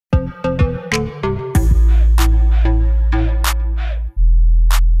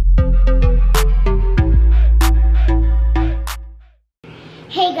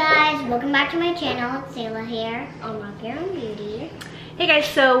Sayla here on Rockyourownbeauty. Hey guys,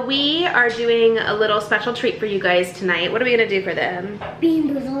 so we are doing a little special treat for you guys tonight. What are we gonna do for them? Bean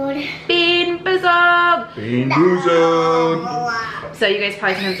Boozled. Bean Boozled! Bean Boozled! So you guys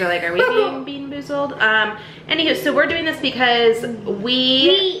probably sometimes are like, are we being Bean Boozled? Anywho, so we're doing this because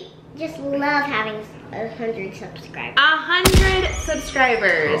we just love having 100 subscribers. 100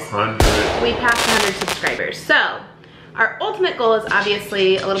 subscribers. 100. We passed 100 subscribers. So our ultimate goal is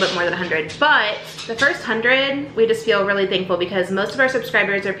obviously a little bit more than 100, but the first 100, we just feel really thankful because most of our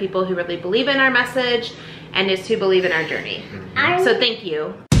subscribers are people who really believe in our message and just who believe in our journey. So thank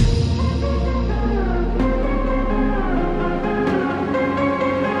you.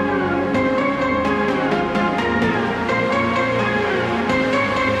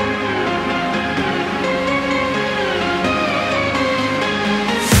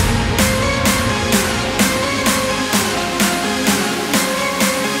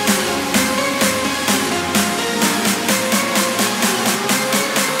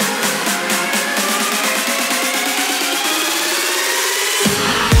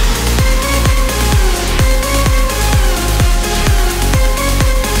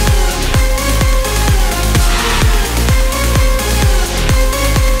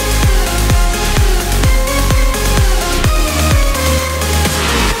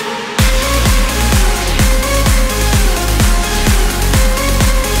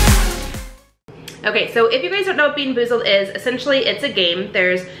 Okay, so if you guys don't know what Bean Boozled is, essentially it's a game.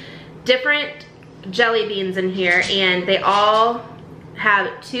 There's different jelly beans in here and they all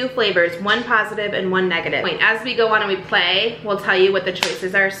have two flavors, one positive and one negative. As we go on and we play, we'll tell you what the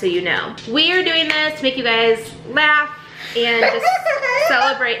choices are so you know. We are doing this to make you guys laugh and just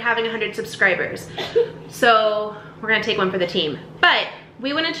celebrate having 100 subscribers. So we're gonna take one for the team. But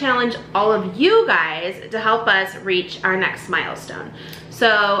we wanna challenge all of you guys to help us reach our next milestone. So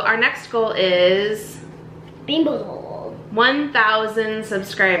our next goal is Bean Boozled. 1,000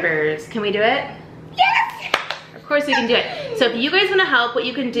 subscribers. Can we do it? Yes! Of course we can do it. So if you guys wanna help, what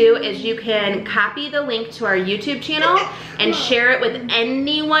you can do is you can copy the link to our YouTube channel and share it with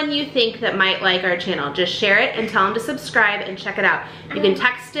anyone you think that might like our channel. Just share it and tell them to subscribe and check it out. You can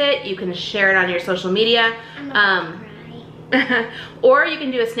text it, you can share it on your social media. Or you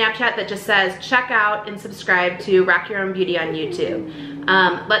can do a Snapchat that just says check out and subscribe to Rockyourownbeauty on YouTube.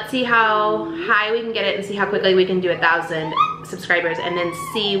 Let's see how high we can get it and see how quickly we can do 1,000 subscribers and then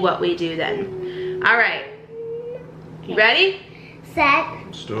see what we do then. All right, you ready? Set.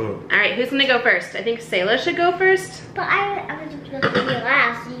 Let's do it. All right, who's gonna go first? I think Sayla should go first. But I was supposed to be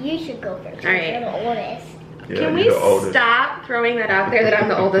last. You should go first. All right. You're the oldest. Yeah, Can we you're the oldest. stop throwing that out there that I'm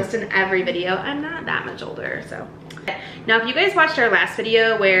the oldest in every video? I'm not that much older, so. Now, if you guys watched our last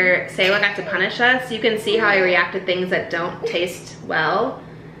video where Sayla got to punish us, you can see how I react to things that don't taste well.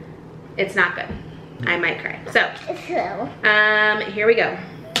 It's not good. I might cry. So, here we go.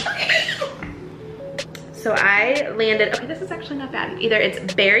 So I landed, okay, this is actually not bad. Either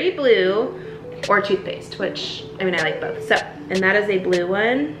it's berry blue or toothpaste, which, I mean, I like both. So, and that is a blue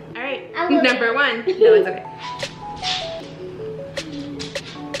one. All right, number one. No, it's okay.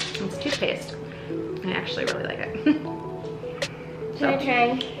 It's toothpaste. I actually really like it. Your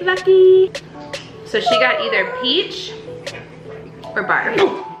turn. Lucky. So she got either peach or barf.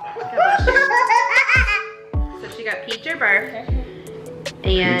 So she got peach or barf.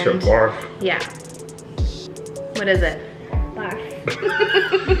 And Peach or barf? yeah. What is it? Barf.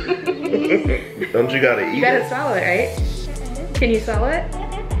 Don't you gotta eat You gotta it? swallow it, right? Can you swallow it?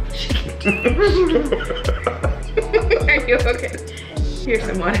 Are you okay? Here's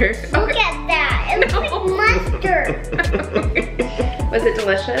some water. Look at that. It looks like mustard. Was it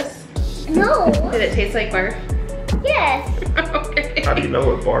delicious? No. Did it taste like barf? Yes. Okay. How do you know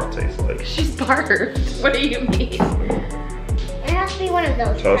what barf tastes like? She's barfed. What do you mean? It has to be one of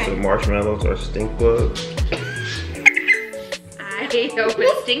those. Toasted marshmallows or stink bug? I hope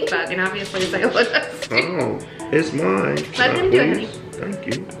it's stink bug, and obviously it's like a little stink. Oh, it's mine. Let him do it, honey. Thank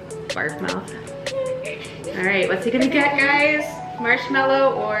you. Barf mouth. All right, what's he gonna get, guys?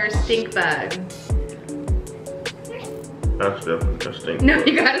 Marshmallow or stink bug? That's definitely a stink No, bug.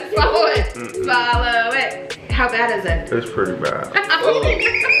 you gotta swallow it. Swallow it. How bad is it? It's pretty bad.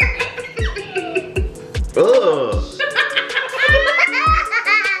 Ugh.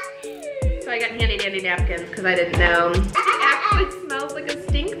 So I got handy dandy napkins because I didn't know. It actually smells like a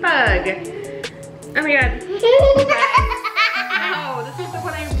stink bug. Oh my god. Oh, this is the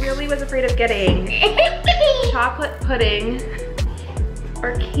one I really was afraid of getting. Chocolate pudding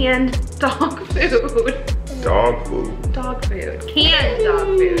or canned dog food. Dog food. Dog food. Canned dog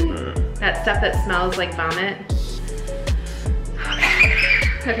food. That stuff that smells like vomit.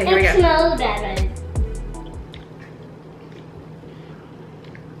 Okay, here we It go. smells better.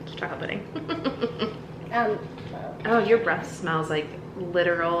 chocolate pudding. Well, Oh, your breath smells like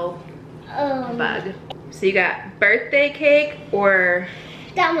literal bug. um, So you got birthday cake or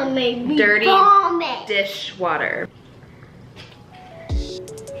that one made me dirty vomit. dishwater?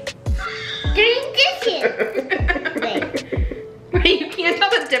 Dirty dishes. Wait, Wait, you can't tell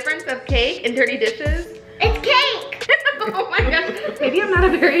the difference of cake and dirty dishes? it's cake. Oh my gosh, maybe I'm not a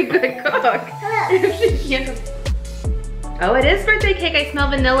very good cook. If she can't- Oh, it is birthday cake. I smell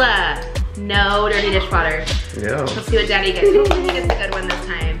vanilla. No dirty dishwater. Yeah. Let's see what Daddy gets. Hopefully he gets a good one this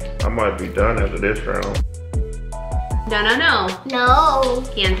time. I might be done after this round. No, no, no. No.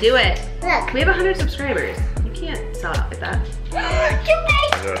 Can't do it. Look. We have 100 subscribers. You can't sell out like that. I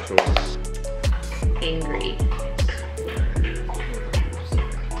got yours. Angry.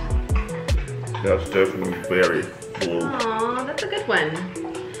 That's definitely very blue. Aw, that's a good one.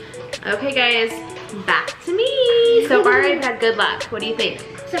 Okay, guys, back to me. So far, I've had good luck. What do you think?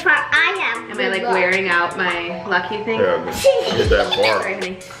 So far, I have. Am I like wearing out my luck, you think? Yeah, get that Sorry, bar.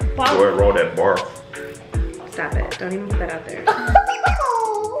 honey. Go ahead and roll that bar. Stop it. Don't even put that out there.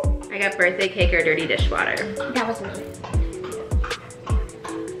 I got birthday cake or dirty dishwater. That was me.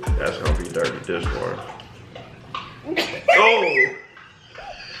 That's gonna be dirty dishwater. Oh!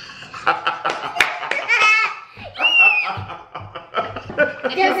 It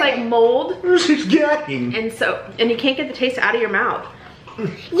tastes like mold, She's gagging. and you can't get the taste out of your mouth.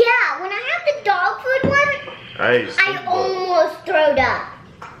 Yeah, when I had the dog food one, I almost throwed up.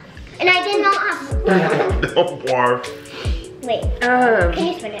 And I did not have. Don't barf. Wait, can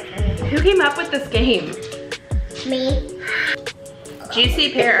you spin it for me? Who came up with this game? Me.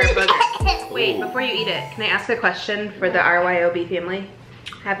 Juicy pear or booger? Wait, before you eat it, can I ask a question for the RYOB family?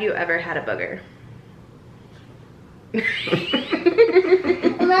 Have you ever had a booger? A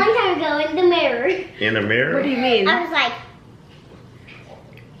long time ago in the mirror. In the mirror? What do you mean? I was like.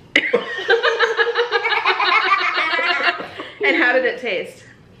 And how did it taste?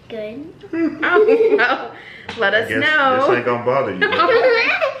 Good. Oh, well, let us Guess know. this ain't gonna bother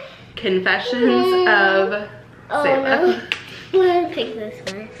you. Confessions of Oh Sayla. no. I'm gonna pick this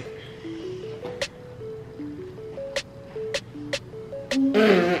one.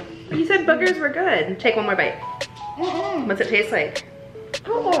 You said boogers were good. Take one more bite. Mm-mm. What's it taste like?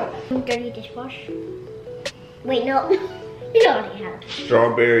 Dirty dishwash. Wait, no. You already have.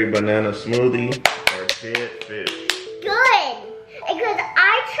 Strawberry banana smoothie or dead fish? Good. Because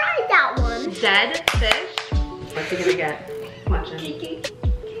I tried that one. Dead fish? What's he gonna get? Watch him.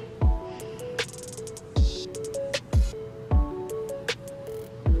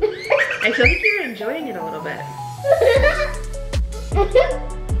 I feel like you're enjoying it a little bit. I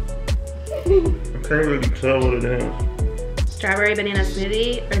can't really tell what it is. Strawberry banana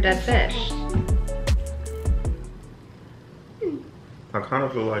smoothie or dead fish? I kind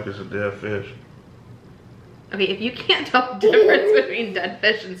of feel like it's a dead fish. Okay, if you can't tell the difference between dead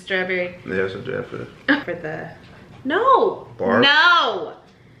fish and strawberry. Yeah, it's a dead fish. For the, no, Barf? no.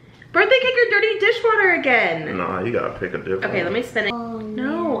 Birthday cake or dirty dishwater again. Nah, you gotta pick a different Okay, let one. me spin it. Oh,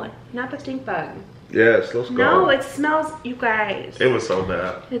 No, not the stink bug. Yes, let's go. No, it smells, you guys. It was so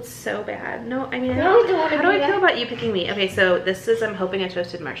bad. It's so bad. No, I mean, No, I don't wanna how do I do feel that. about you picking me? Okay, so this is, I'm hoping, a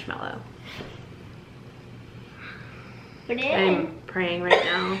toasted marshmallow. Put it in. I'm praying right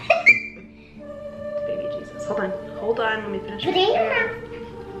now. Baby Jesus. Hold on, let me finish. Put it in your mouth.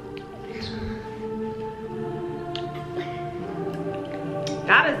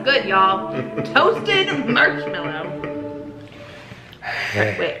 God is good, y'all. Toasted marshmallow.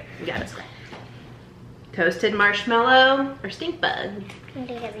 Wait, yeah, this way. Toasted marshmallow or stink bug?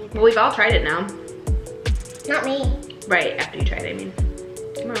 Well, we've all tried it now. Not me. Right, after you tried it, I mean.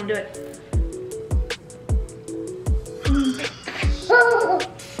 Come on, do it. Look.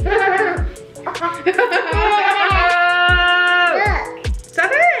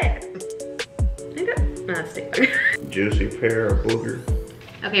 Stop it! No, stink bug. Juicy pear or booger?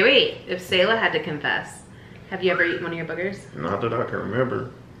 Okay, wait. If Sayla had to confess, have you ever eaten one of your boogers? Not that I can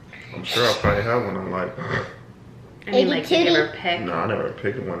remember. I'm sure I probably have one. I'm like, I mean, like, did you ever pick? no, I never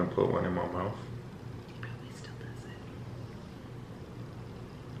picked one and put one in my mouth. He probably still does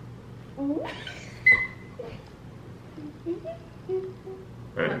it.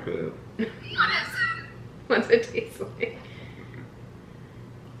 Ain't good. What's it taste like?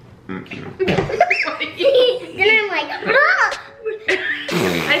 Mm-mm. Then I'm like, ah!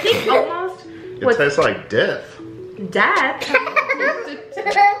 I think almost It tastes like death. death.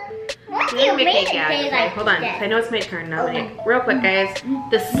 What do You you make mean me it gag. tastes Okay, like hold on. death? I know it's my turn now. Okay. Real quick, guys.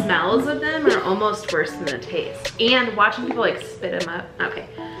 The smells of them are almost worse than the taste. And watching people like spit them up. Okay,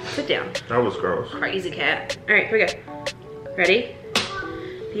 sit down. That was gross. Crazy cat. All right, here we go. Ready?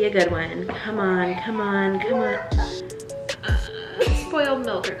 Be a good one. Come on, come on, come on. Spoiled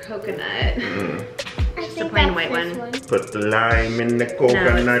milk or coconut. Just a plain white one. Put the lime in the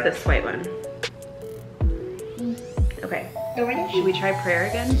coconut. No, it's this white one. Okay. Should we try prayer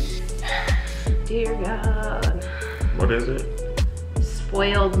again? Dear God. What is it?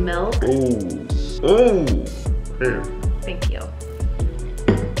 Spoiled milk. Ooh. Ooh. Here. Thank you.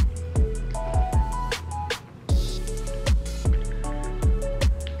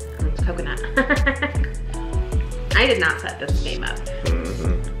 It's coconut. I did not set this game up.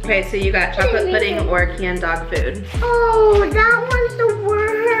 Okay, so you got chocolate pudding or canned dog food. Oh, that one's the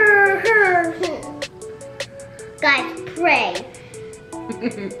worst. Guys, pray.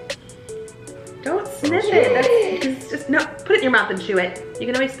 Don't sniff it. That's just no. Put it in your mouth and chew it. You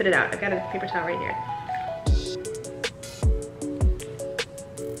can always spit it out. I got a paper towel right here.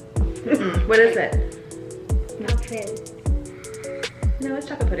 What is it? Not food. No, it's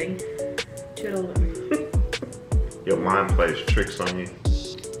chocolate pudding. Chew it a little bit more. Your mind plays tricks on you.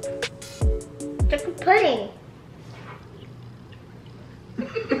 Chocolate pudding.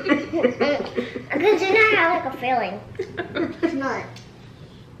 Because then I have like a feeling. It's not.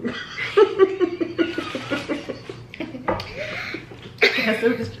 Yes,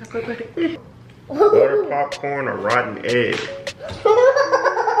 it was chocolate pudding. Butter popcorn or rotten egg?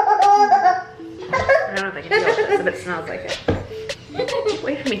 I don't know if I can deal with this, but it smells like it.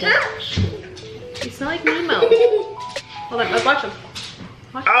 Wait for me, Dad. You smell like Nemo. Hold on, let's watch him.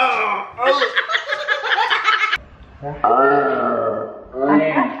 Watch him.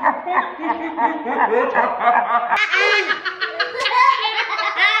 Stop.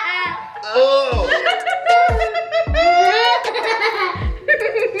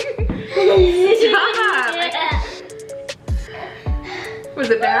 Was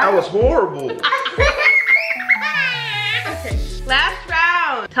it bad? That was horrible. Okay, last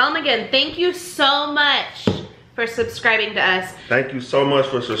round. Tell them again, thank you so much for subscribing to us. Thank you so much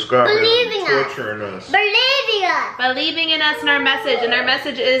for subscribing and torturing us. Believing us. Believing in us and our message. And our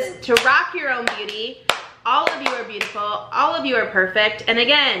message is to rock your own beauty. All of you are beautiful. All of you are perfect. And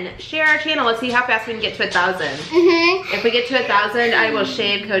again, share our channel. Let's see how fast we can get to 1,000. If we get to 1,000, I will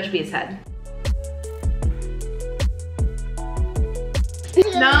shave Coach B's head.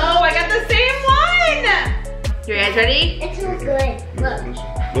 No, I got the same one. You guys ready? It smells good. Look.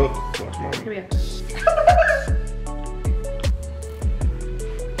 Look, watch mama. Here we go.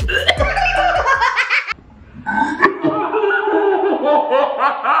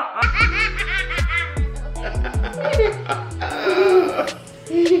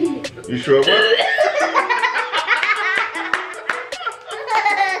 You sure about it?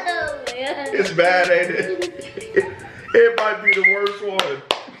 It's bad, ain't it? It might be the worst one.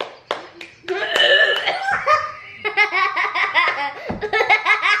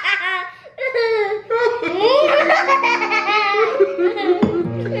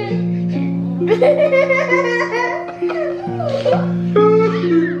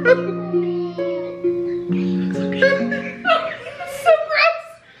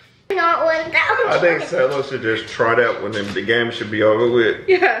 I think Sarah should just try that when the game should be over with.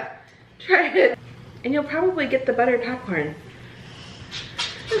 Yeah, try it. And you'll probably get the buttered popcorn.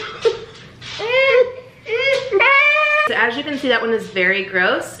 So as you can see, that one is very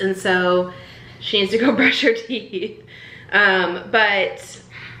gross, and so she needs to go brush her teeth. But,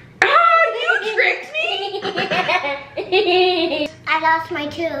 oh, you tricked me! I lost my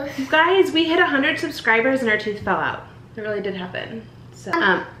tooth. You guys, we hit 100 subscribers and our tooth fell out. It really did happen. So,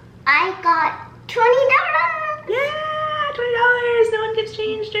 I got $20. Yeah, $20. No one gets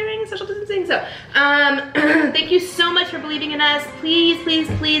change during social distancing. So, thank you so much for believing in us. Please, please,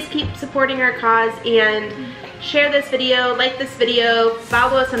 please keep supporting our cause and share this video, like this video,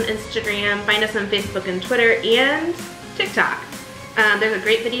 follow us on Instagram, find us on Facebook and Twitter and TikTok. There's a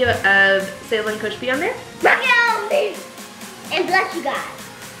great video of Sayla and Coach B on there. And bless you guys.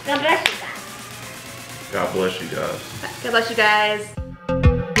 God bless you guys. God bless you guys. God bless you guys.